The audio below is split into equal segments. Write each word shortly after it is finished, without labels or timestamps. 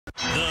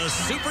The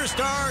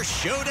Superstar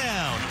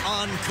Showdown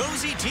on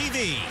Cozi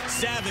TV.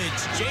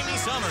 Savage Jamie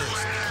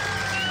Summers.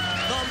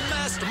 The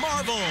Masked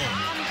Marvel.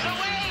 Arms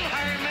away,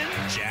 Herman.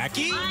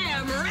 Jackie. I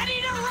am ready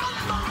to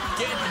rumble.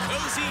 Get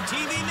Cozi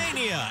TV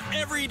Mania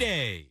every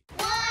day.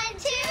 1, 2,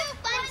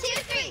 1, 2,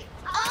 3.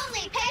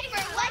 Only pay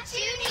for what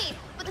you need.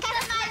 With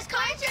customized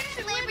car insurance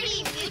from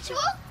Liberty Mutual.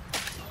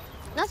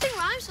 Nothing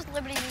rhymes with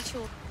Liberty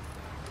Mutual.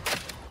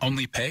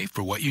 Only pay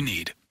for what you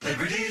need.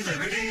 Liberty,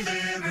 liberty,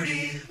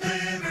 liberty,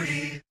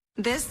 liberty.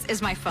 This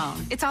is my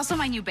phone. It's also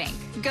my new bank,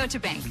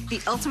 GoToBank, the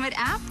ultimate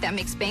app that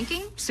makes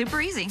banking super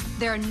easy.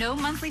 There are no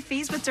monthly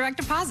fees with direct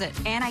deposit,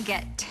 and I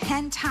get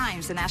 10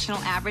 times the national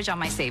average on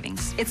my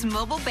savings. It's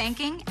mobile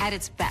banking at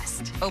its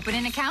best. Open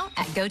an account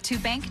at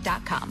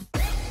gotobank.com.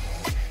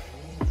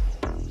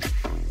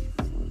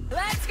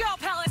 Let's go,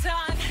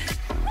 Peloton!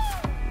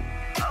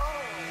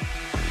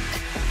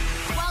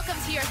 Welcome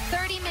to your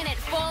 30-minute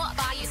full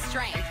body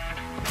strength.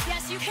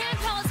 Yes, you can,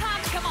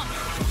 Peloton. Come on.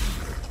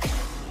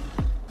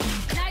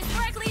 Nice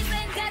work, Lisa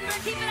and Denver.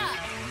 Keep it up.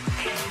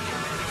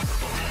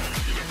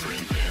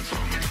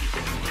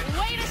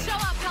 Way to show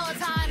up,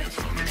 Peloton.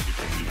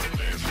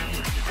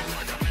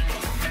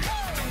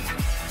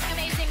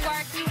 Amazing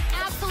work. You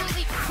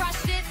absolutely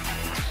crushed it.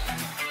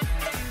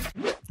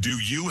 Do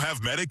you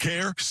have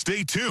Medicare?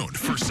 Stay tuned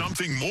for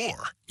something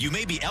more. You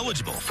may be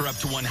eligible for up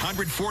to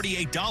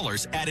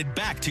 $148 added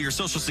back to your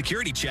Social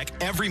Security check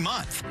every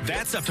month.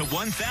 That's up to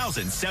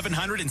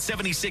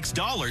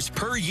 $1,776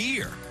 per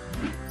year.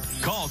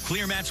 Call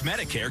ClearMatch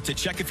Medicare to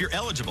check if you're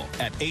eligible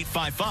at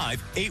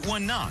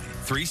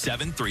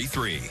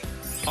 855-819-3733.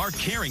 Our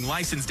caring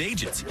licensed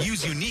agents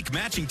use unique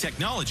matching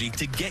technology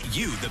to get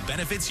you the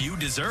benefits you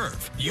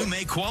deserve. You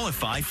may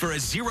qualify for a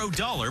 $0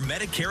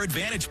 Medicare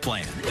Advantage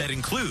plan that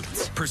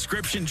includes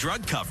prescription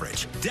drug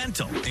coverage,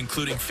 dental,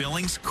 including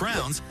fillings,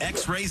 crowns,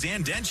 x-rays,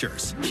 and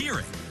dentures,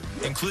 hearing,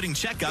 including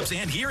checkups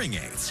and hearing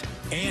aids,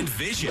 and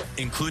vision,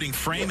 including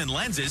frame and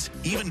lenses,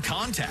 even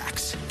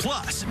contacts.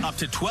 Plus, up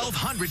to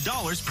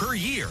 $1,200 per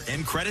year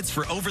in credits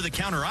for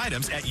over-the-counter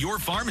items at your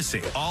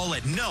pharmacy, all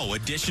at no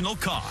additional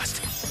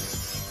cost.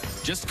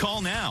 Just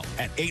call now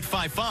at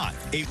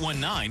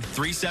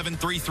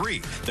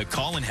 855-819-3733. The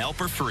call and help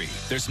are free.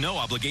 There's no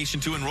obligation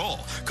to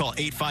enroll. Call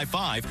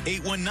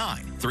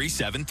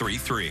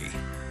 855-819-3733.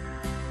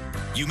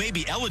 You may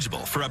be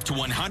eligible for up to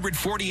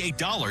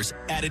 $148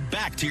 added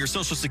back to your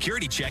Social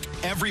Security check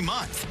every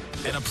month.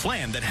 And a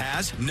plan that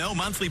has no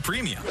monthly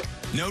premium,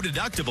 no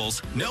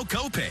deductibles, no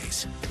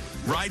copays,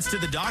 rides to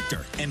the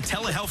doctor, and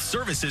telehealth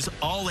services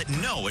all at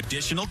no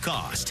additional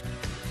cost.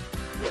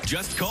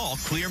 Just call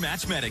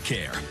ClearMatch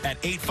Medicare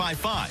at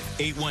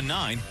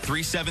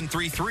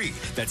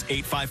 855-819-3733. That's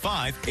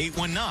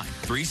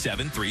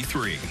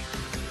 855-819-3733.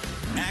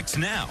 Act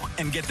now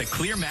and get the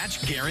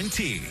ClearMatch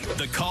guarantee.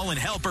 The call and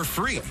help are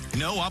free,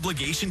 no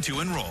obligation to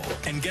enroll,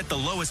 and get the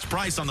lowest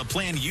price on the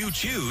plan you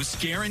choose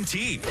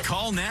guaranteed.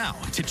 Call now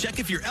to check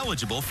if you're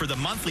eligible for the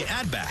monthly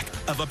add back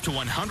of up to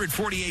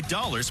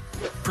 $148,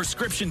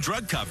 prescription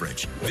drug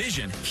coverage,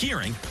 vision,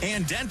 hearing,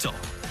 and dental,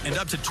 and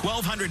up to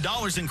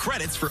 $1,200 in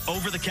credits for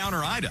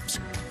over-the-counter items.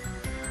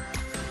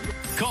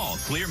 Call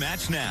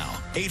ClearMatch now,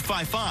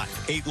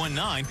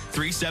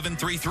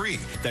 855-819-3733.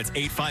 That's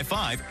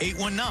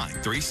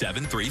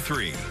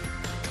 855-819-3733.